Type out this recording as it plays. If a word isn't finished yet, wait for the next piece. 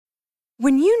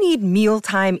When you need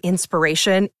mealtime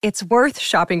inspiration, it's worth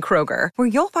shopping Kroger, where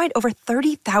you'll find over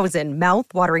 30,000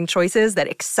 mouth-watering choices that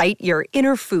excite your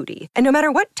inner foodie. And no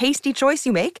matter what tasty choice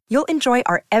you make, you'll enjoy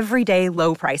our everyday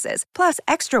low prices, plus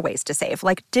extra ways to save,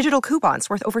 like digital coupons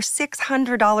worth over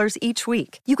 $600 each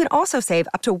week. You can also save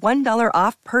up to $1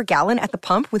 off per gallon at the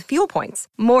pump with fuel points.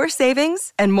 More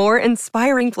savings and more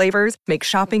inspiring flavors make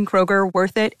shopping Kroger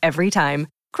worth it every time.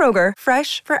 Kroger,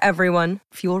 fresh for everyone.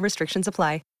 Fuel restrictions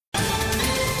apply.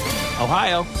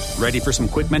 Ohio, ready for some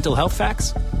quick mental health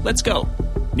facts? Let's go.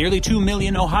 Nearly 2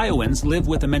 million Ohioans live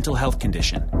with a mental health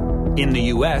condition. In the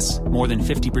U.S., more than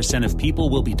 50% of people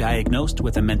will be diagnosed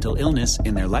with a mental illness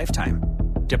in their lifetime.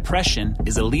 Depression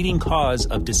is a leading cause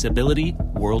of disability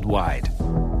worldwide.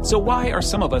 So why are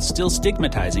some of us still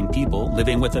stigmatizing people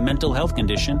living with a mental health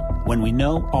condition when we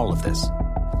know all of this?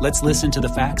 Let's listen to the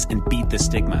facts and beat the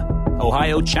stigma.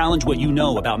 Ohio, challenge what you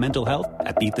know about mental health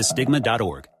at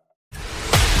beatthestigma.org.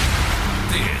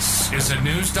 This is a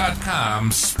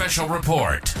News.com special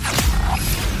report.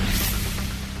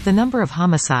 The number of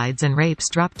homicides and rapes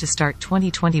dropped to start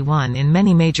 2021 in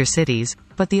many major cities,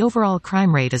 but the overall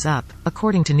crime rate is up,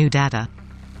 according to new data.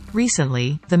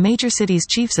 Recently, the Major Cities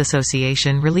Chiefs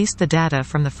Association released the data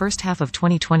from the first half of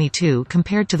 2022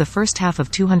 compared to the first half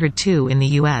of 2002 in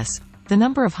the U.S. The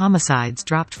number of homicides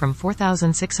dropped from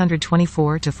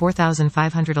 4,624 to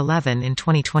 4,511 in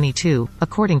 2022,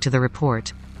 according to the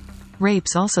report.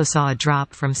 Rapes also saw a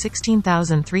drop from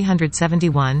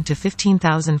 16,371 to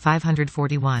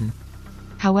 15,541.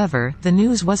 However, the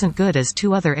news wasn't good as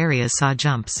two other areas saw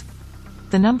jumps.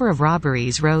 The number of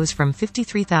robberies rose from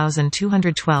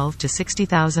 53,212 to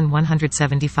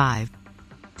 60,175.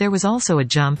 There was also a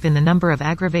jump in the number of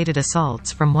aggravated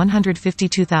assaults from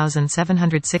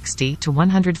 152,760 to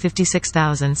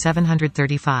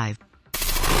 156,735.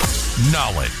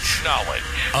 Knowledge.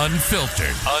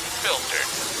 Unfiltered.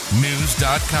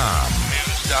 News.com.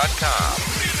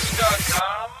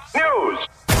 News.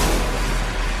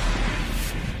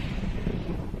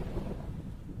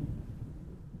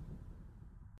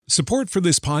 Support for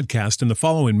this podcast and the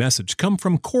following message come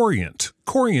from Corient.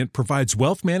 Corient provides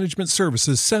wealth management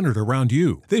services centered around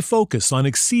you. They focus on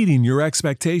exceeding your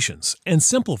expectations and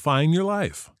simplifying your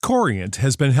life. Corient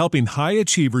has been helping high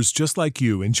achievers just like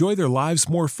you enjoy their lives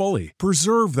more fully,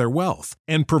 preserve their wealth,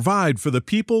 and provide for the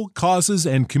people, causes,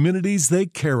 and communities they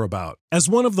care about. As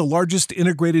one of the largest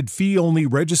integrated fee-only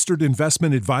registered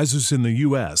investment advisors in the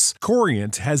U.S.,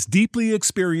 Corient has deeply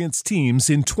experienced teams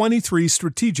in 23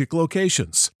 strategic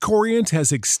locations. Corient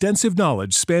has extensive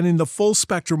knowledge spanning the full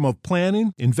spectrum of planning,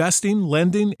 investing,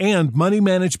 lending, and money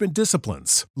management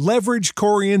disciplines. Leverage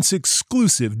Corient's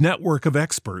exclusive network of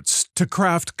experts to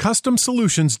craft custom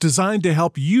solutions designed to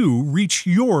help you reach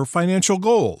your financial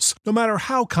goals, no matter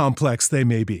how complex they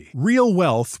may be. Real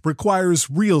wealth requires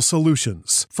real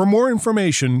solutions. For more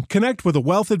information, connect with a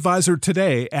wealth advisor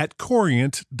today at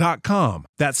Corient.com.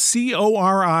 That's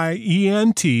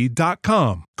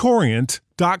Corient.com.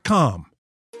 Corient.com.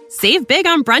 Save big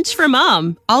on brunch for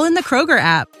mom, all in the Kroger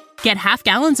app. Get half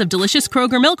gallons of delicious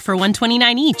Kroger milk for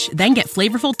 $1.29 each. Then get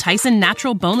flavorful Tyson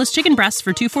natural boneless chicken breasts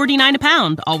for $2.49 a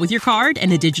pound, all with your card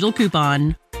and a digital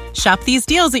coupon. Shop these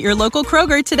deals at your local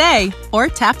Kroger today, or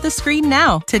tap the screen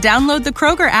now to download the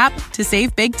Kroger app to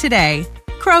save big today.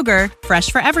 Kroger, fresh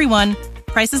for everyone.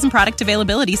 Prices and product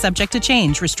availability subject to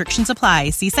change. Restrictions apply.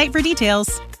 See site for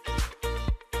details.